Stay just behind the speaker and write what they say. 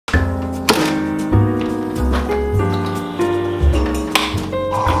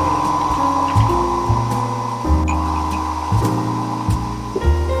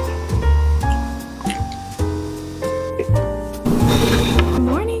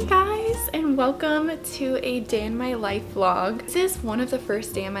welcome to a day in my life vlog. This is one of the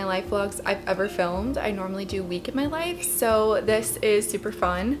first day in my life vlogs I've ever filmed. I normally do week in my life, so this is super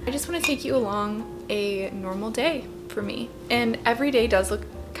fun. I just want to take you along a normal day for me. And every day does look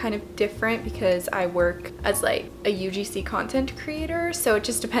kind of different because I work as like a UGC content creator, so it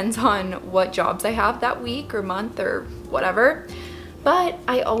just depends on what jobs I have that week or month or whatever. But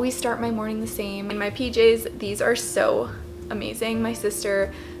I always start my morning the same. In my PJs, these are so amazing. My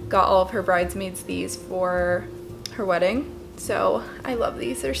sister got all of her bridesmaids these for her wedding, so I love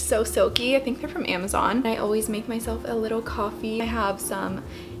these. They're so silky. I think they're from Amazon. I always make myself a little coffee. I have some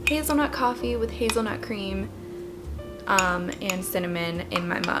hazelnut coffee with hazelnut cream and cinnamon in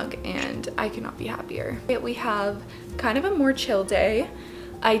my mug, and I cannot be happier. We have kind of a more chill day.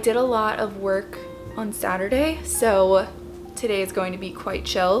 I did a lot of work on Saturday, so today is going to be quite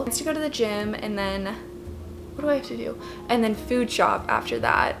chill. I have to go to the gym, and then what do I have to do? And then food shop after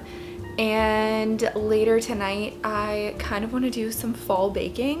that. And later tonight, I kind of want to do some fall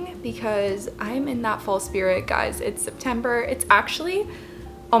baking because I'm in that fall spirit, guys. It's September. It's actually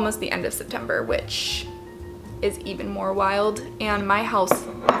almost the end of September, which is even more wild. And my house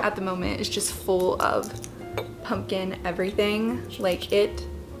at the moment is just full of pumpkin everything. Like it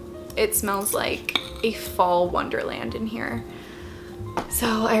smells like a fall wonderland in here.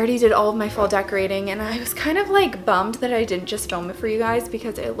 So I already did all of my fall decorating, and I was kind of like bummed that I didn't just film it for you guys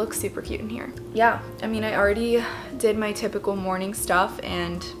because it looks super cute in here. Yeah, I mean, I already did my typical morning stuff,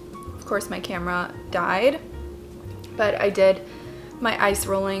 and of course my camera died, but I did my ice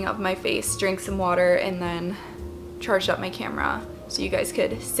rolling of my face, drank some water, and then charged up my camera so you guys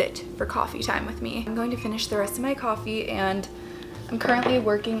could sit for coffee time with me. I'm going to finish the rest of my coffee, and I'm currently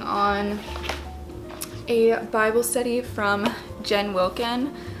working on a Bible study from Jen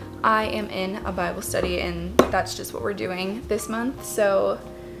Wilkin. I am in a Bible study, and that's just what we're doing this month. So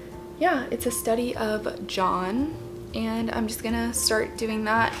yeah, it's a study of John, and I'm just gonna start doing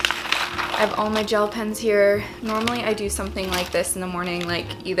that. I have all my gel pens here. Normally I do something like this in the morning, like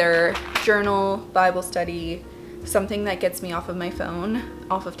either journal, Bible study, something that gets me off of my phone,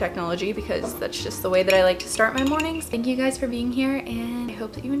 off of technology, because that's just the way that I like to start my mornings. Thank you guys for being here, and I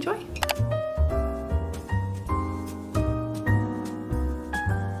hope that you enjoy.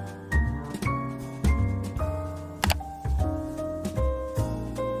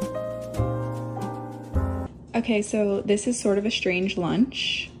 Okay, so this is sort of a strange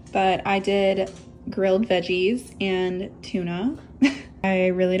lunch, but I did grilled veggies and tuna. I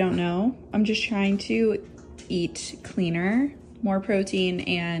really don't know. I'm just trying to eat cleaner, more protein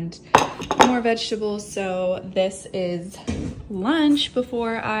and more vegetables. So this is lunch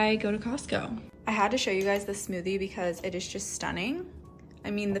before I go to Costco. I had to show you guys the smoothie because it is just stunning.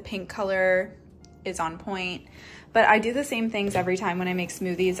 I mean, the pink color is on point, but I do the same things every time when I make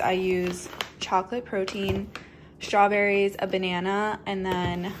smoothies. I use chocolate protein, strawberries, a banana, and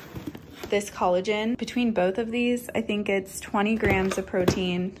then this collagen. Between both of these, I think it's 20 grams of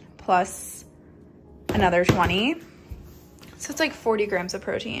protein plus another 20. So it's like 40 grams of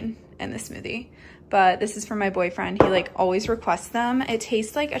protein in this smoothie. But this is from my boyfriend. He like always requests them. It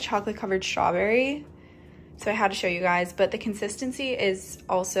tastes like a chocolate covered strawberry, so I had to show you guys, but the consistency is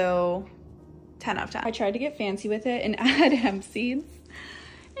also 10 out of 10. I tried to get fancy with it and add hemp seeds,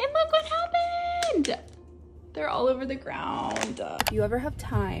 and look what happened. They're all over the ground. If you ever have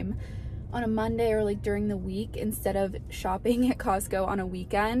time on a Monday or like during the week, instead of shopping at Costco on a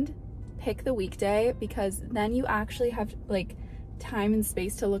weekend, pick the weekday, because then you actually have like time and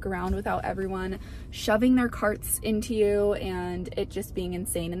space to look around without everyone shoving their carts into you and it just being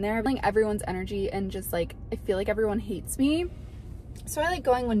insane in there. Like everyone's energy, and just like, I feel like everyone hates me. So I like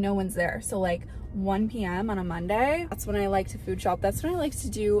going when no one's there. So like 1 p.m. on a Monday, that's when I like to food shop. That's when I like to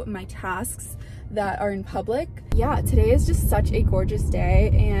do my tasks that are in public. Yeah, today is just such a gorgeous day,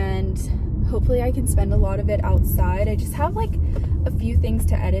 and hopefully I can spend a lot of it outside. I just have like a few things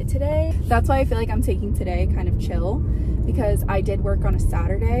to edit today. That's why I feel like I'm taking today kind of chill, because I did work on a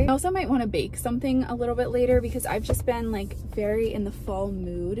Saturday. I also might want to bake something a little bit later because I've just been like very in the fall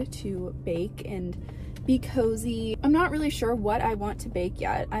mood to bake and be cozy. I'm not really sure what I want to bake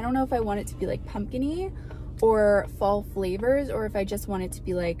yet. I don't know if I want it to be like pumpkin-y or fall flavors, or if I just want it to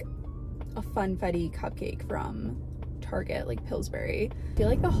be like a funfetti cupcake from Target, like Pillsbury. I feel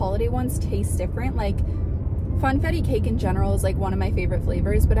like the holiday ones taste different. Like funfetti cake in general is like one of my favorite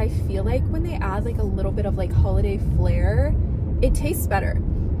flavors, but I feel like when they add like a little bit of like holiday flair, it tastes better.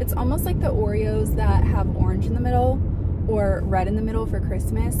 It's almost like the Oreos that have orange in the middle or red in the middle for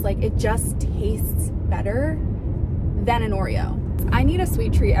Christmas. Like it just tastes better than an Oreo. I need a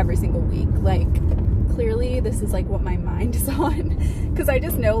sweet treat every single week. Like clearly this is like what my mind is on, because I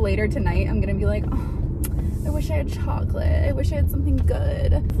just know later tonight I'm gonna be like, oh, I wish I had chocolate. I wish I had something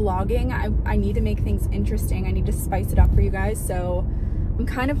good. Vlogging, I need to make things interesting. I need to spice it up for you guys. So I'm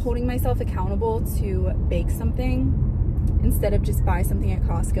kind of holding myself accountable to bake something instead of just buy something at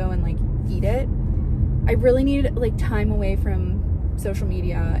Costco and like eat it. I really need like time away from social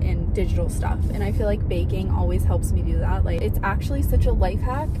media and digital stuff, and I feel like baking always helps me do that. Like, it's actually such a life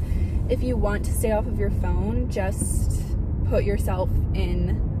hack. If you want to stay off of your phone, just put yourself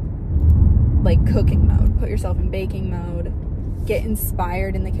in like cooking mode, put yourself in baking mode, get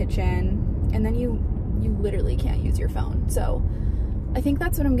inspired in the kitchen, and then you literally can't use your phone. So I think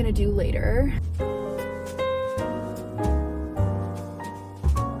that's what I'm gonna do later.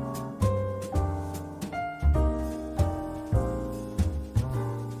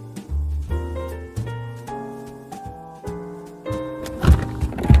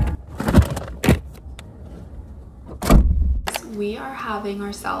 We are having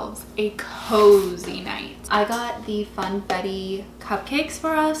ourselves a cozy night. I got the Funfetti cupcakes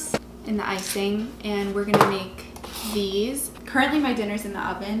for us in the icing, and we're gonna make these. Currently my dinner's in the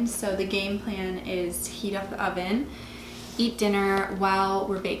oven, so the game plan is to heat up the oven, eat dinner while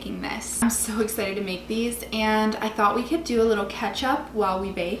we're baking this. I'm so excited to make these, and I thought we could do a little catch up while we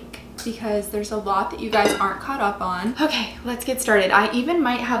bake because there's a lot that you guys aren't caught up on. Okay, let's get started. I even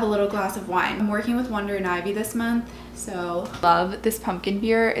might have a little glass of wine. I'm working with Wonder and Ivy this month, so love this pumpkin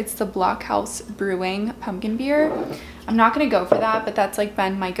beer. It's the Blockhouse Brewing pumpkin beer. I'm not gonna go for that, but that's like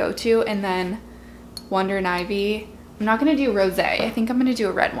been my go-to. And then Wonder and Ivy, I'm not gonna do rosé. I think I'm gonna do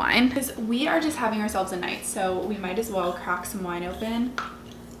a red wine because we are just having ourselves a night, so we might as well crack some wine open.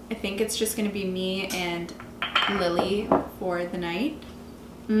 I think it's just gonna be me and Lily for the night.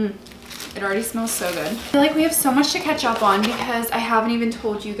 It already smells so good. I feel like we have so much to catch up on because I haven't even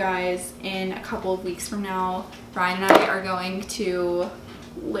told you guys. In a couple of weeks from now, Ryan and I are going to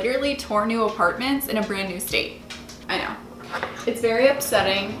literally tour new apartments in a brand new state. I know. It's very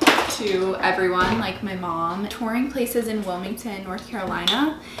upsetting to everyone, like my mom. Touring places in Wilmington, North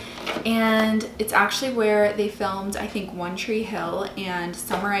Carolina, and it's actually where they filmed, I think, One Tree Hill and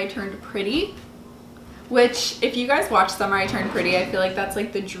Summer I Turned Pretty. Which, if you guys watch Summer I Turned Pretty, I feel like that's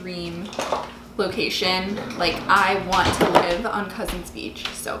like the dream location. Like, I want to live on Cousins Beach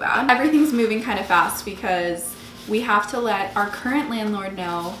so bad. Everything's moving kind of fast because we have to let our current landlord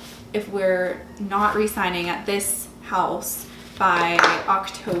know if we're not re-signing at this house by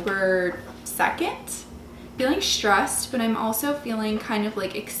October 2nd. Feeling stressed, but I'm also feeling kind of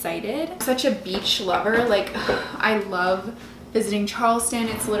like excited. I'm such a beach lover. Like, I love visiting Charleston.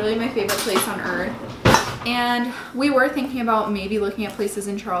 It's literally my favorite place on earth. And we were thinking about maybe looking at places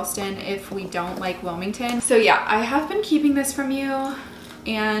in Charleston if we don't like Wilmington. So yeah, I have been keeping this from you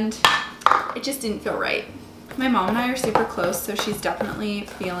and it just didn't feel right. My mom and I are super close, so she's definitely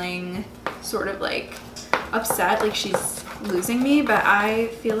feeling sort of like upset, like she's losing me, but I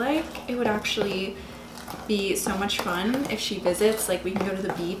feel like it would actually be so much fun if she visits. Like, we can go to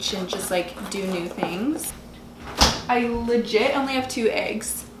the beach and just like do new things. I legit only have 2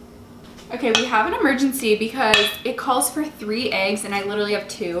 eggs. Okay, we have an emergency because it calls for 3 eggs and I literally have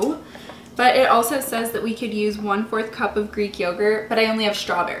 2. But it also says that we could use 1/4 cup of Greek yogurt, but I only have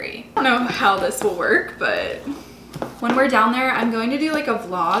strawberry. I don't know how this will work, but when we're down there, I'm going to do like a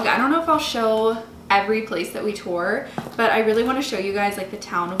vlog. I don't know if I'll show every place that we tour, but I really want to show you guys like the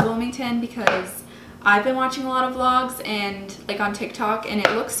town of Wilmington because I've been watching a lot of vlogs and like on TikTok, and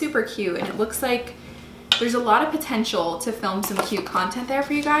it looks super cute, and it looks like there's a lot of potential to film some cute content there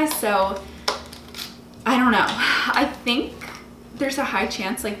for you guys. So I don't know. I think there's a high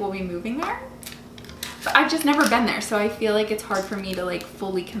chance like we'll be moving there, but I've just never been there, so I feel like it's hard for me to like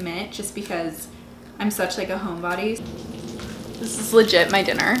fully commit just because I'm such like a homebody. This is legit my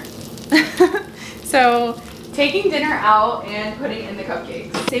dinner. So taking dinner out and putting in the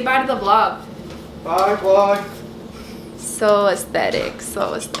cupcakes. Say bye to the vlog. Bye vlog. So aesthetic,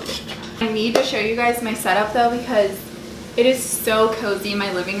 so aesthetic. I need to show you guys my setup though because it is so cozy in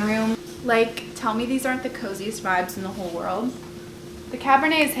my living room. Like, tell me these aren't the coziest vibes in the whole world. The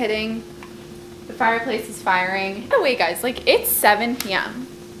Cabernet is hitting, the fireplace is firing. By the way guys, like it's 7 p.m.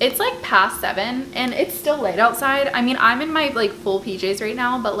 It's like past 7 and it's still late outside. I mean, I'm in my like full PJs right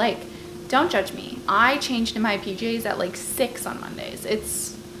now, but like, don't judge me. I changed in my PJs at like 6 on Mondays.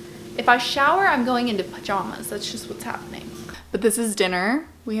 If I shower, I'm going into pajamas. That's just what's happening. But this is dinner.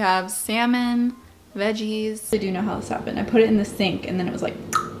 We have salmon, veggies. I do know how this happened. I put it in the sink and then it was like,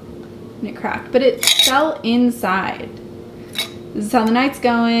 and it cracked, but it fell inside. This is how the night's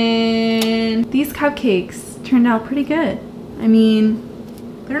going. These cupcakes turned out pretty good. I mean,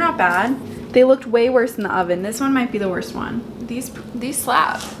 they're not bad. They looked way worse in the oven. This one might be the worst one. These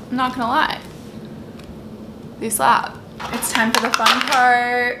slap, I'm not gonna lie. These slap. It's time for the fun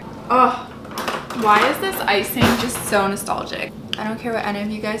part. Oh, why is this icing just so nostalgic? I don't care what any of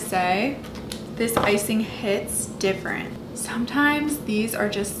you guys say. This icing hits different. Sometimes these are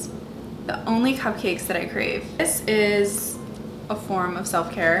just the only cupcakes that I crave. This is a form of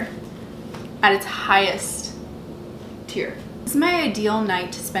self-care at its highest tier. This is my ideal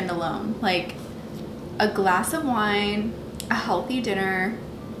night to spend alone. Like a glass of wine, a healthy dinner,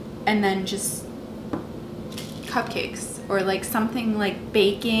 and then just cupcakes or like something like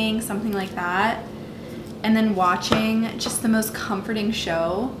baking, something like that. And then watching just the most comforting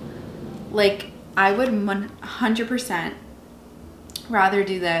show. Like I would 100% rather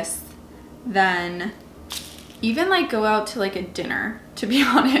do this than even like go out to like a dinner, to be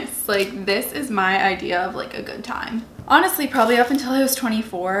honest. Like this is my idea of like a good time. Honestly, probably up until I was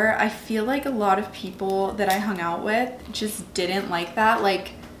 24, I feel like a lot of people that I hung out with just didn't like that.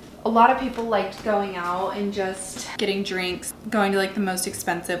 Like a lot of people liked going out and just getting drinks, going to like the most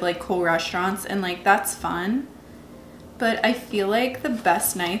expensive like cool restaurants, and like that's fun. But I feel like the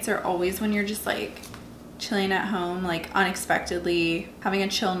best nights are always when you're just like chilling at home, like unexpectedly having a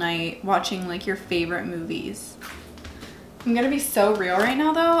chill night, watching like your favorite movies. I'm gonna be so real right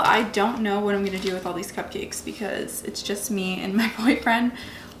now though. I don't know what I'm gonna do with all these cupcakes because it's just me and my boyfriend.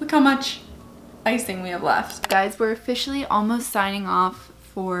 Look how much icing we have left. Guys, we're officially almost signing off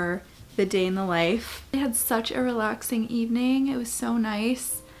for the day in the life. I had such a relaxing evening. It was so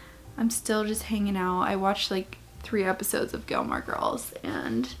nice. I'm still just hanging out. I watched like 3 episodes of Gilmore Girls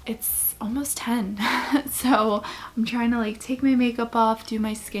and it's almost 10. So I'm trying to like take my makeup off, do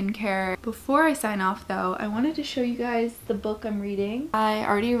my skincare. Before I sign off though, I wanted to show you guys the book I'm reading. I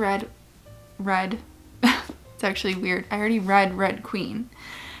already read it's actually weird. I already read Red Queen.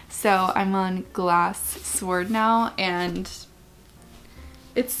 So I'm on Glass Sword now, and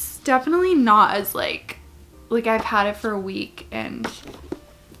it's definitely not as like I've had it for a week and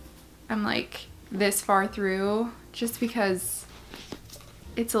I'm like this far through, just because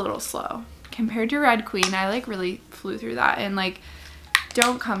it's a little slow compared to Red Queen. I like really flew through that, and like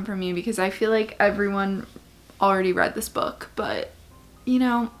don't come for me because I feel like everyone already read this book, but you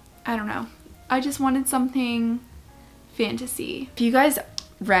know, I don't know. I just wanted something fantasy. If you guys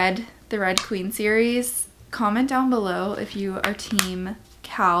read the Red Queen series, comment down below if you are team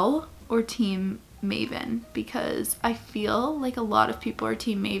Cal or team Maven, because I feel like a lot of people are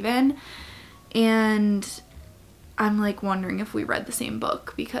team Maven, and I'm like wondering if we read the same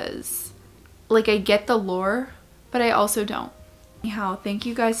book, because like I get the lore but I also don't. Anyhow, thank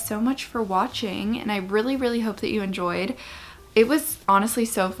you guys so much for watching, and I really hope that you enjoyed. It was honestly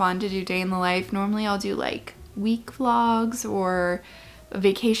so fun to do day in the life. Normally I'll do like week vlogs or a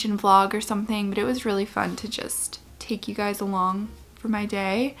vacation vlog or something, but it was really fun to just take you guys along for my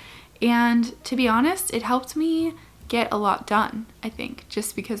day. And to be honest, it helped me get a lot done, I think,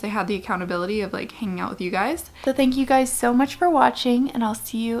 just because I had the accountability of like hanging out with you guys. So thank you guys so much for watching, and I'll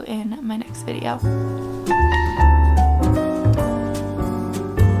see you in my next video.